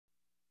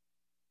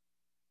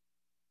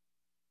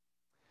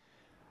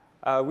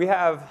We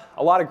have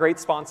a lot of great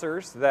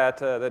sponsors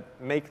that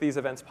make these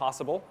events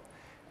possible,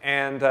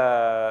 and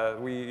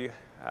we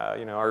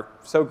are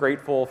so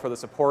grateful for the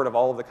support of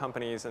all of the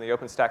companies in the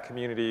OpenStack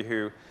community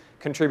who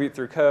contribute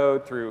through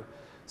code, through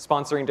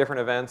sponsoring different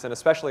events, and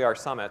especially our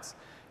summits.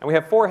 And we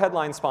have 4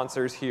 headline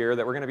sponsors here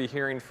that we're going to be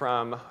hearing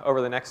from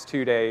over the next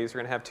 2 days. We're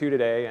going to have 2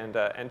 today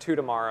and 2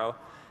 tomorrow.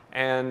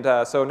 And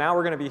so now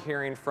we're going to be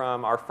hearing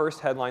from our first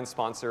headline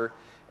sponsor,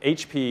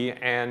 HP,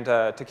 and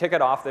to kick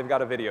it off, they've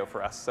got a video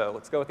for us. So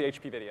let's go with the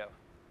HP video.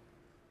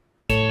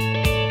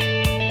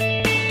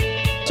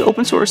 So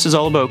open source is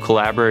all about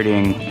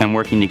collaborating and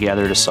working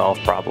together to solve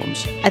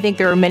problems. I think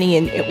there are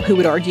many who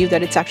would argue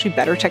that it's actually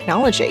better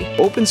technology.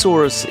 Open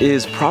source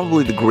is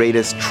probably the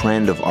greatest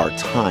trend of our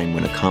time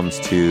when it comes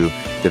to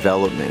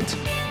development.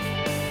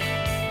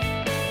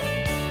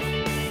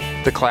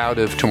 The cloud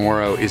of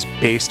tomorrow is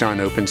based on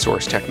open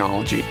source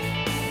technology.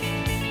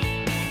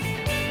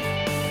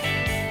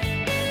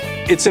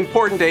 It's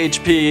important to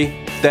HP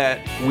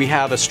that we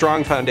have a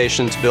strong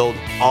foundation to build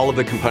all of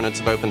the components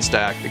of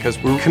OpenStack because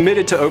we're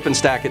committed to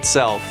OpenStack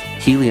itself.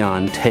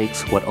 Helion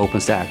takes what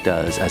OpenStack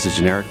does as a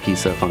generic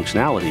piece of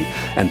functionality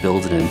and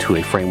builds it into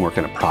a framework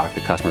and a product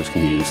that customers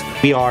can use.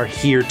 We are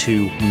here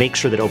to make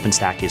sure that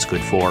OpenStack is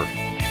good for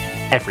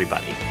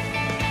everybody.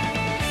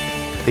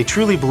 They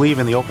truly believe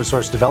in the open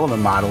source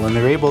development model, and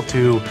they're able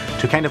to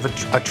kind of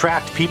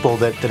attract people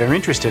that are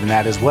interested in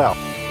that as well.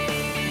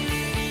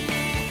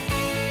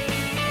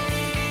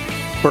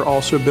 We're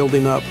also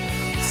building up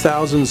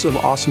thousands of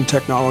awesome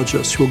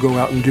technologists who will go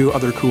out and do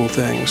other cool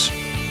things.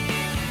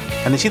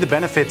 And they see the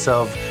benefits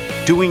of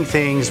doing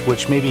things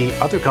which maybe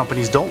other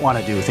companies don't want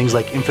to do, things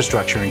like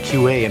infrastructure and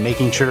QA, and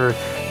making sure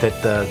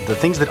that the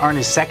things that aren't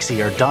as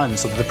sexy are done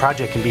so that the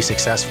project can be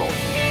successful.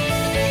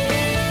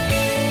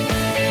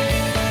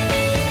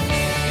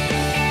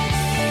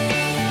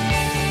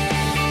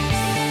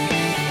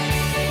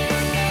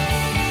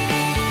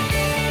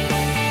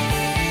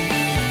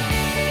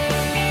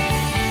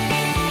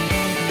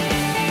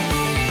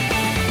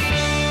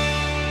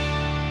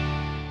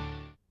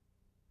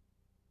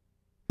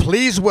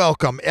 Please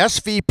welcome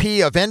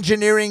SVP of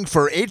Engineering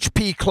for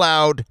HP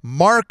Cloud,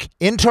 Mark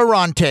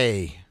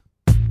Interrante.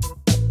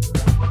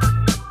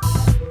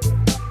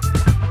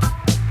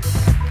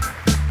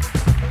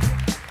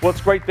 Well, it's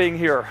great being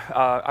here.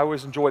 I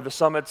always enjoy the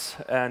summits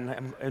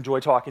and enjoy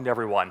talking to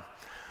everyone.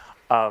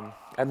 I'm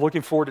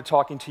looking forward to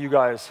talking to you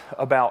guys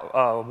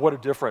about what a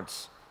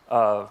difference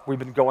we've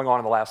been going on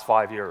in the last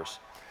 5 years.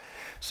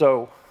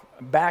 So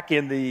back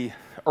in the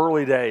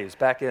early days,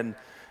 back in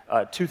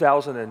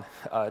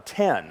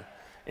 2010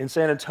 in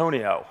San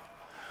Antonio,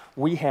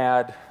 we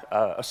had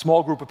a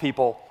small group of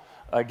people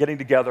getting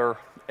together,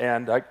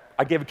 and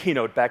I gave a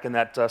keynote back in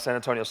that San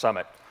Antonio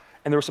summit.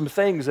 And there were some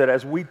things that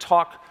as we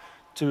talked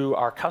to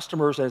our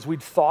customers and as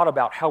we'd thought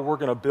about how we're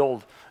going to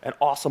build an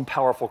awesome,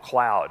 powerful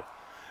cloud,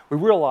 we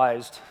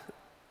realized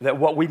that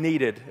what we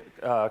needed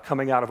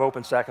coming out of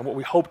OpenStack and what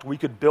we hoped we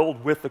could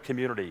build with the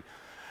community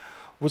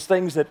was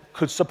things that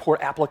could support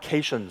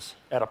applications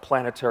at a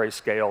planetary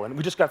scale. And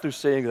we just got through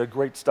seeing the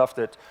great stuff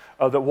that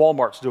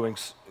Walmart's doing,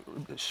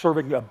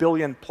 serving 1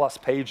 billion+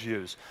 page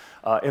views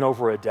in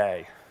over a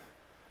day.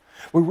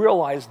 We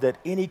realized that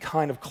any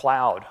kind of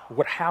cloud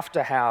would have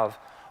to have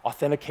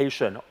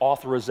authentication,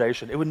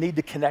 authorization. It would need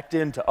to connect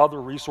into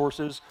other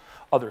resources,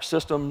 other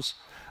systems,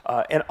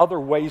 and other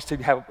ways to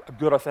have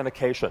good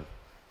authentication.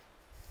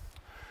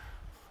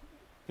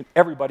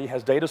 Everybody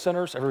has data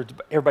centers.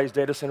 Everybody's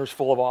data centers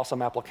full of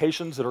awesome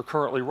applications that are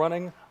currently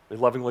running. We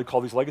lovingly call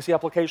these legacy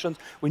applications.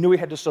 We knew we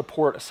had to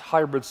support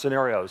hybrid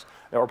scenarios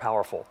that were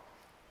powerful.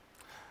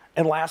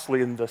 And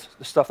lastly, and the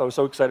stuff I was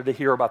so excited to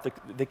hear about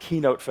the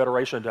Keynote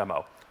Federation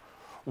demo,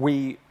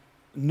 we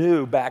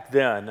knew back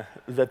then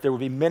that there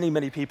would be many,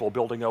 many people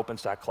building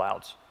OpenStack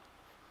clouds.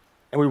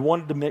 And we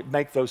wanted to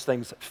make those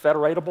things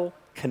federatable,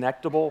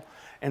 connectable,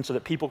 and so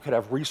that people could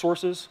have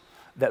resources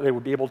that they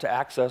would be able to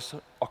access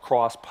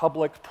across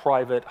public,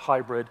 private,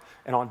 hybrid,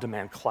 and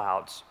on-demand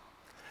clouds.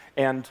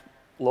 And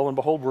lo and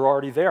behold, we're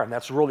already there, and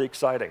that's really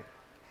exciting.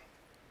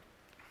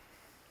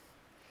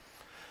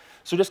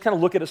 So just kind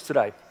of look at us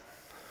today.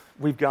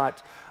 We've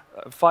got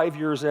 5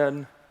 years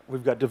in,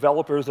 we've got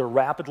developers that are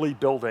rapidly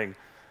building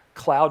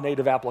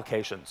cloud-native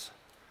applications.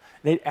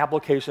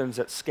 Applications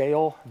at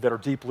scale that are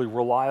deeply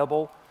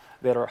reliable,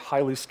 that are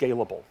highly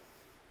scalable.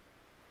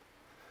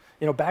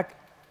 You know, back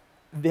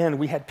then,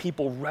 we had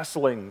people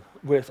wrestling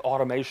with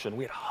automation.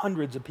 We had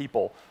hundreds of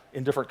people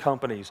in different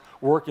companies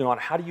working on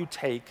how do you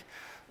take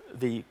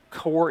the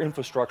core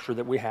infrastructure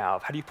that we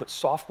have, how do you put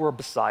software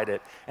beside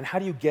it, and how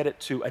do you get it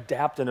to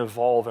adapt and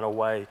evolve in a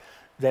way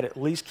that at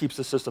least keeps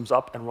the systems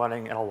up and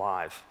running and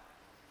alive.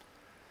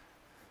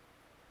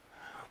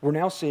 We're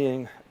now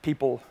seeing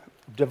people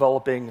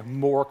developing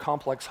more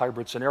complex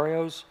hybrid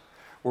scenarios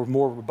with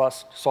more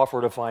robust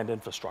software-defined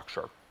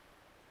infrastructure.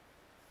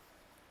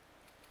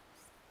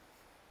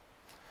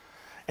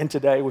 And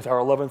today, with our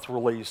 11th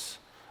release,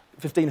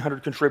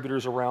 1,500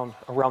 contributors around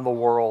the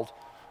world,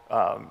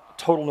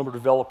 total number of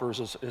developers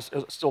is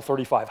still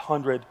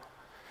 3,500.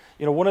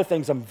 You know, one of the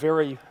things I'm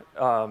very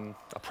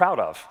proud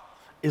of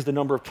is the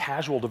number of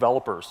casual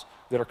developers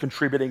that are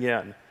contributing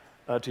in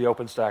to the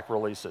OpenStack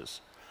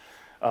releases.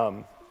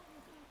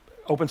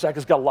 OpenStack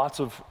has got lots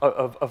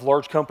of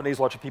large companies,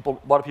 a lot of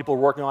people are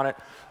working on it,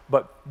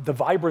 but the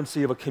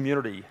vibrancy of a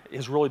community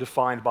is really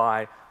defined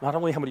by not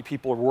only how many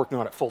people are working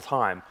on it full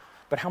time,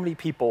 but how many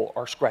people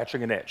are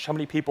scratching an itch, how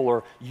many people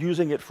are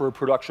using it for a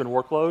production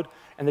workload,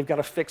 and they've got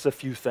to fix a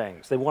few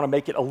things. They want to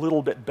make it a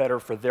little bit better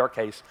for their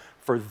case,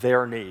 for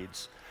their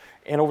needs.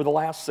 And over the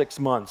last 6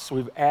 months,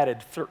 we've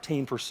added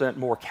 13%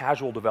 more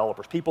casual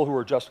developers, people who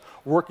are just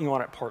working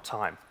on it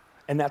part-time,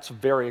 and that's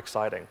very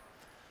exciting.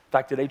 In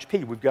fact, at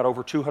HP, we've got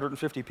over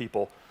 250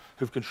 people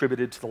who've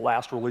contributed to the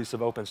last release of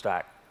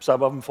OpenStack.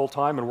 Some of them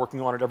full-time and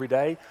working on it every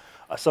day.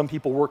 Some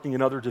people working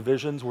in other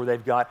divisions where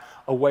they've got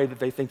a way that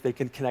they think they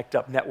can connect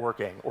up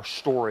networking or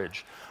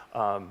storage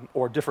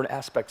or different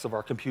aspects of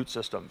our compute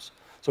systems.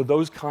 So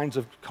those kinds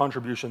of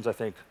contributions, I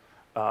think,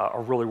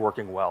 are really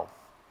working well.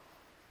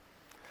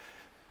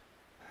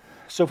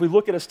 So if we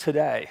look at us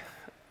today,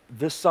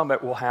 this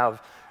summit will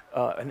have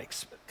kind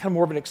of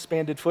more of an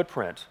expanded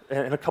footprint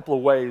in a couple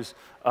of ways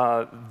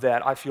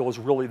that I feel is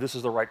really, this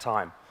is the right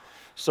time.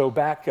 So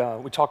back,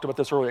 we talked about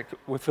this earlier,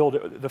 with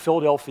the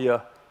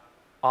Philadelphia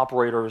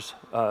operators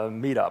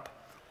meetup.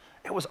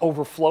 It was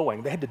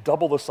overflowing. They had to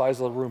double the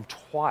size of the room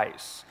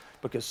twice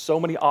because so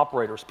many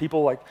operators,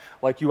 people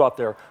like you out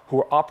there who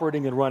are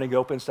operating and running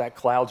OpenStack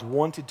clouds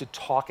wanted to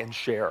talk and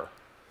share.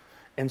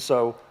 And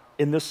so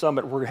in this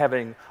summit, we're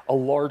having a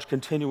large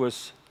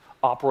continuous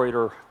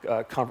operator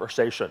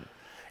conversation.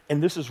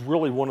 And this is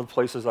really one of the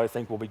places I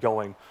think we'll be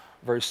going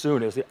very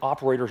soon, is the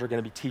operators are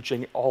going to be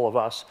teaching all of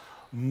us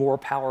more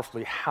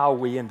powerfully how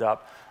we end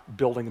up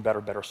building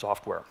better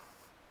software.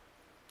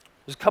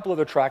 There's a couple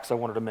other tracks I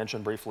wanted to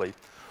mention briefly.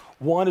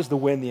 One is the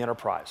Win the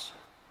Enterprise,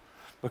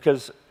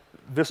 because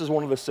this is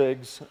one of the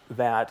SIGs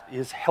that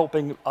is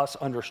helping us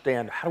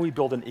understand how do we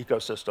build an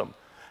ecosystem?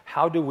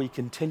 How do we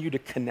continue to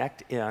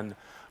connect in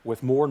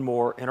with more and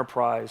more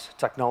enterprise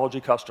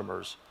technology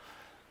customers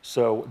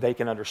so they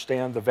can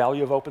understand the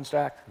value of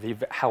OpenStack,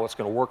 how it's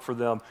going to work for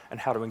them, and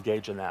how to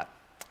engage in that.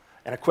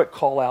 And a quick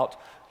call out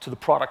to the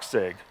product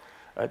SIG,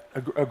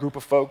 a group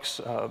of folks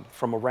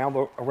from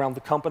around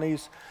the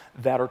companies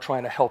that are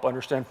trying to help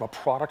understand from a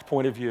product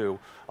point of view,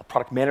 a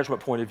product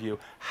management point of view,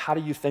 how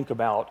do you think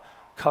about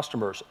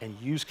customers and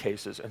use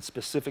cases and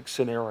specific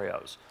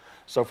scenarios.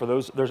 So for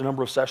those, there's a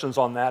number of sessions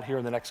on that here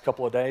in the next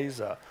couple of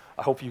days.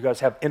 I hope you guys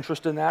have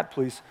interest in that.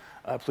 Please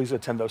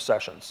attend those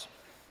sessions.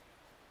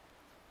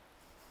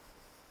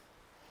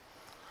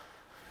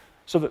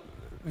 So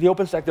the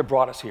OpenStack that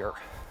brought us here,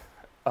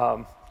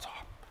 it's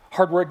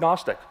hardware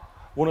agnostic.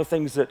 One of the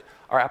things that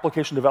our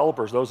application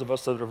developers, those of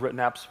us that have written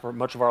apps for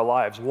much of our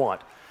lives,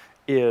 want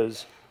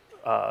is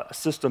a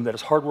system that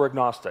is hardware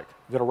agnostic,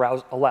 that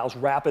allows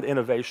rapid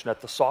innovation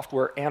at the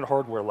software and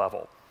hardware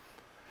level,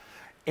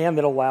 and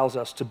that allows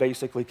us to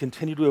basically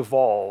continue to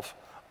evolve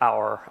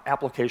our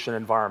application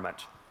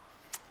environment.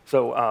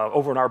 So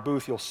over in our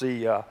booth, you'll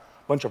see a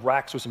bunch of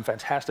racks with some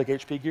fantastic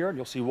HP gear, and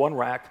you'll see one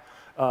rack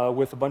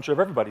with a bunch of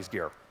everybody's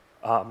gear.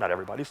 Not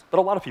everybody's, but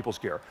a lot of people's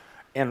gear.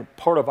 And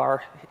part of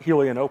our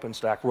Helion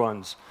OpenStack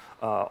runs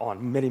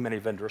on many, many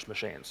vendors'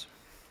 machines.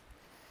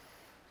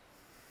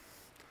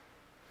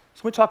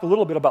 So let me talk a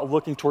little bit about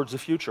looking towards the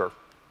future.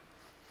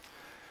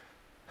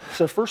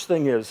 So the first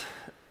thing is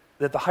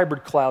that the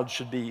hybrid cloud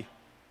should be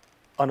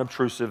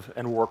unobtrusive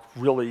and work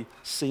really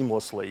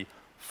seamlessly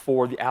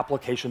for the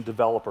application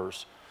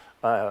developers.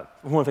 One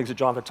of the things that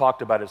Jonathan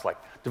talked about is like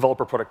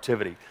developer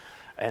productivity.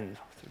 And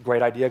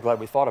great idea, glad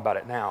we thought about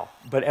it now.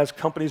 But as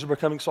companies are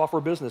becoming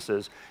software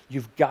businesses,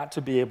 you've got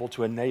to be able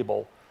to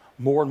enable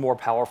more and more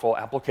powerful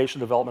application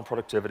development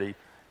productivity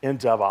in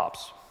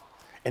DevOps.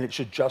 And it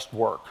should just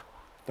work.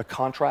 The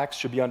contracts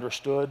should be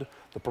understood,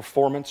 the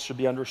performance should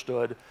be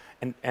understood,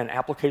 and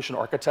application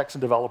architects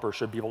and developers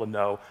should be able to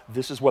know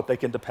this is what they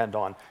can depend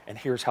on, and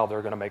here's how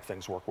they're going to make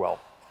things work well.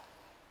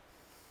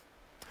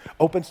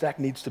 OpenStack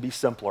needs to be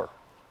simpler.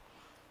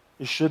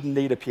 You shouldn't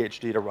need a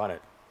PhD to run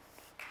it.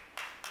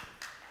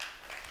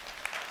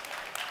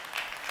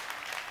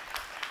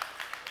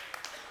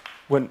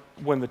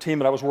 When the team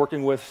that I was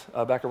working with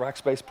back at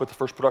Rackspace put the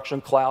first production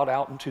cloud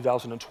out in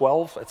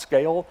 2012 at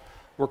scale,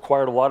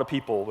 required a lot of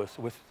people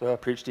with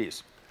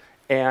PhDs.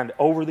 And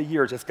over the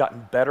years, it's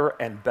gotten better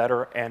and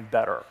better and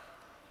better.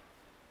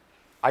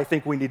 I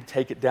think we need to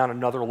take it down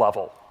another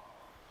level.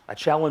 I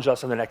challenge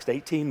us in the next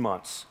 18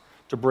 months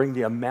to bring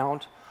the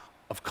amount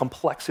of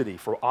complexity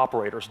for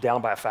operators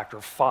down by a factor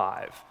of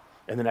 5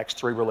 in the next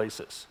 3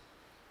 releases.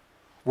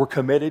 We're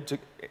committed to,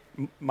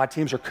 my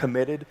teams are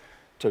committed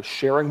to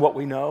sharing what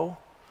we know.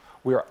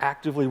 We are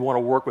actively want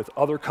to work with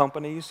other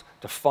companies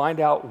to find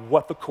out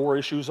what the core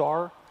issues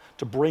are,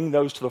 to bring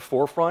those to the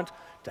forefront,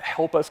 to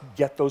help us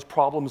get those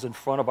problems in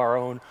front of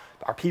our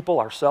people,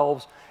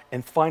 ourselves,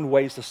 and find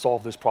ways to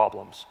solve those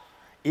problems.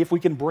 If we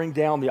can bring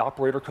down the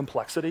operator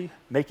complexity,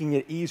 making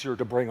it easier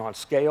to bring on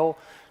scale,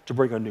 to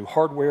bring on new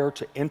hardware,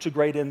 to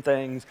integrate in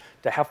things,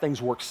 to have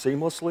things work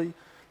seamlessly,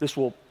 this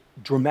will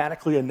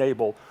dramatically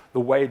enable the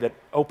way that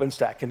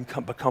OpenStack can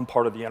become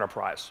part of the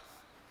enterprise.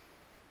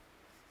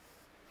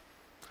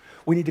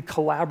 We need to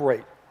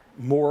collaborate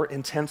more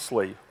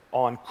intensely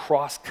on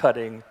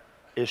cross-cutting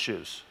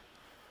issues.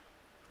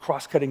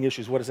 Cross-cutting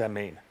issues, what does that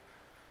mean?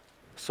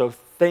 So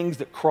things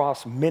that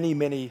cross many,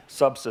 many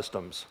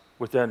subsystems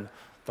within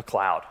the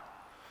cloud.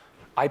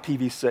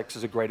 IPv6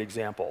 is a great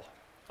example.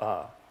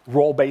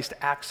 Role-based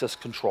access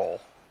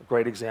control, a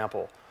great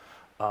example.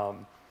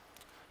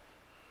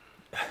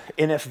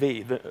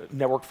 NFV, the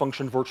network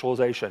function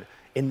virtualization,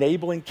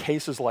 enabling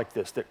cases like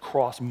this that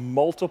cross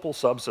multiple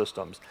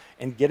subsystems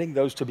and getting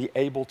those to be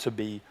able to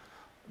be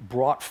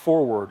brought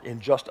forward in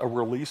just a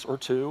release or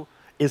two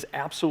is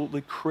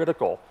absolutely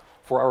critical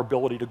for our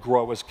ability to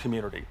grow as a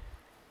community.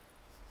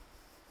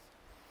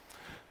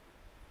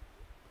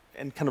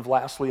 And kind of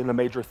lastly, in the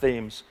major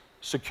themes,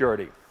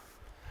 security.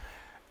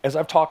 As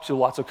I've talked to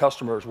lots of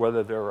customers,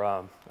 whether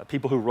they're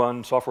people who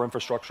run software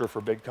infrastructure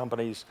for big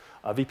companies,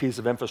 VPs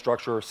of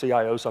infrastructure,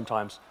 CIOs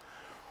sometimes,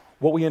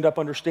 what we end up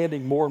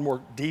understanding more and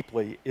more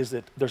deeply is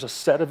that there's a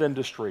set of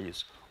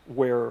industries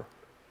where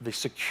the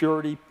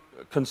security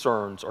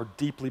concerns are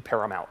deeply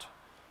paramount.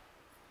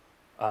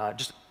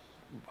 Just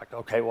like,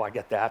 okay, well, I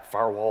get that,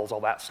 firewalls,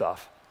 all that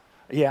stuff.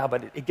 Yeah,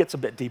 but it gets a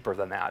bit deeper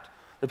than that.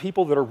 The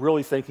people that are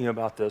really thinking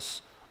about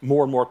this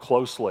more and more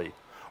closely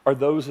are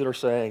those that are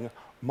saying,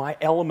 my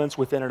elements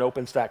within an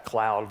OpenStack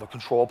cloud, the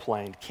control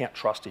plane, can't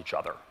trust each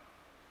other.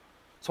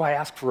 So I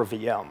ask for a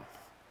VM.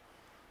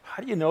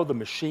 How do you know the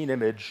machine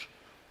image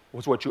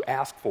was what you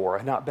asked for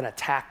and not been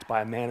attacked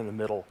by a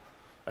man-in-the-middle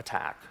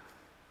attack?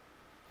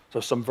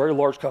 So some very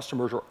large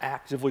customers are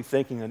actively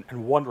thinking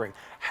and wondering,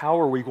 how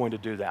are we going to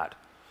do that?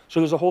 So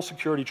there's a whole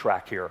security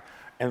track here,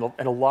 and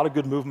a lot of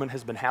good movement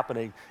has been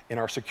happening in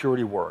our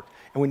security work,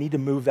 and we need to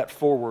move that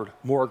forward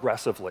more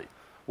aggressively,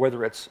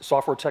 whether it's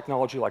software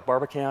technology like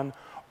Barbican,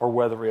 or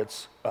whether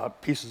it's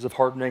pieces of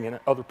hardening and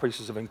other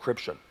pieces of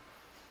encryption.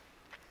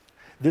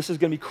 This is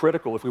going to be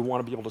critical if we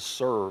want to be able to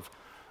serve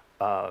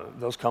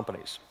those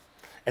companies.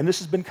 And this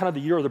has been kind of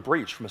the year of the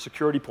breach from a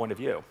security point of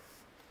view.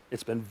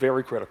 It's been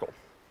very critical.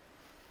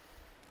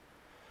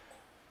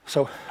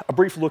 So a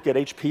brief look at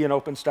HP and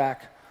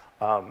OpenStack.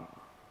 Our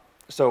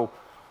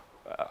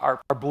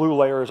blue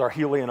layer is our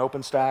Healy and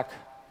OpenStack.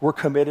 We're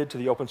committed to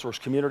the open source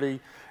community,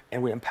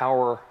 and we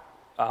empower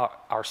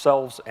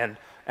ourselves and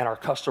our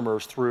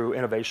customers through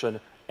innovation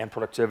and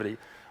productivity.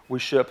 We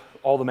ship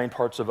all the main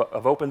parts of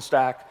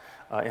OpenStack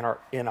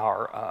in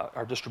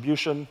our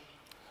distribution.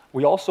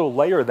 We also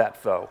layer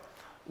that, though,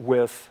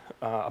 with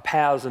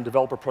PaaS and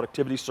developer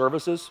productivity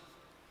services.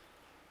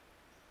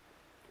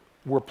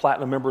 We're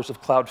platinum members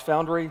of Cloud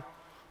Foundry.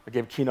 I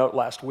gave a keynote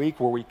last week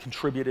where we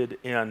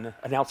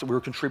announced that we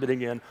were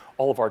contributing in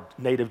all of our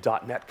native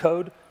 .NET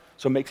code.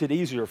 So it makes it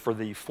easier for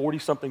the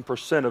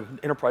 40-something% of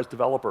enterprise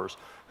developers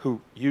who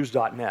use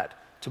 .NET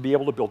to be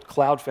able to build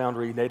Cloud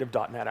Foundry native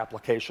 .NET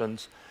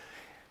applications.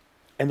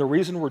 And the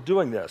reason we're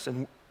doing this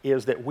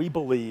is that we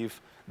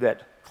believe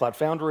that Cloud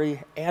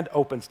Foundry and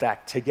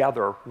OpenStack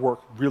together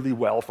work really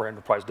well for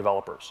enterprise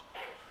developers.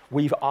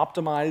 We've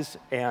optimized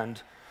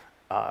and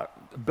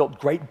built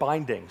great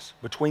bindings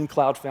between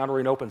Cloud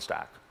Foundry and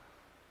OpenStack.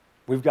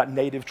 We've got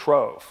native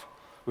Trove.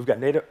 We've got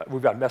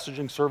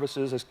messaging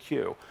services as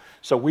queue.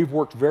 So we've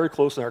worked very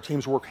closely, and our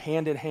teams work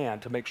hand in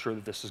hand to make sure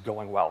that this is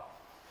going well.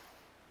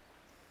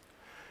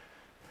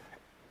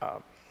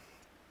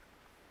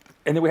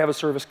 And then we have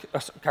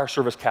our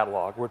service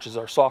catalog, which is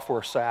our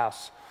software,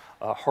 SaaS,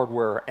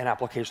 hardware, and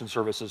application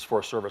services for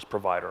a service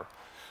provider.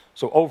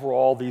 So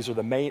overall, these are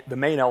the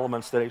main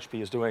elements that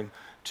HP is doing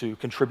to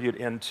contribute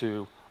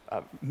into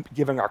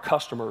giving our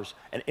customers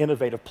an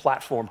innovative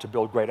platform to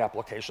build great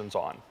applications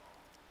on.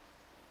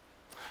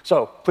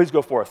 So please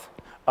go forth.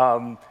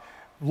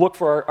 Look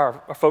for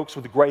our folks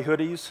with the gray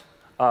hoodies.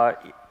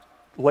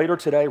 Later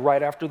today,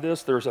 right after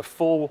this, there's a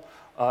full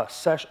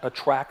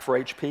track for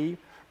HP,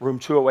 room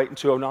 208 and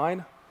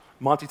 209.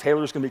 Monty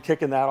Taylor's going to be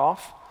kicking that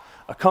off.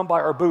 Come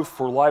by our booth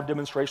for live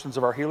demonstrations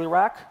of our Healy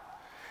rack.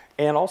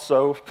 And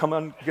also, come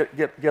and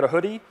get a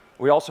hoodie.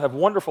 We also have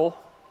wonderful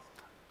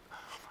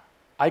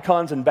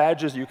icons and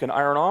badges you can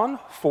iron on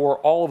for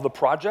all of the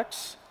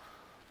projects.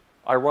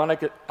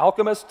 Ironic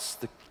Alchemists,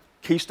 the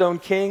Keystone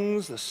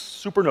Kings, the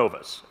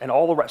Supernovas, and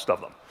all the rest of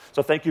them.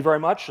 So thank you very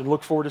much, and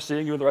look forward to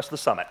seeing you in the rest of the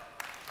summit.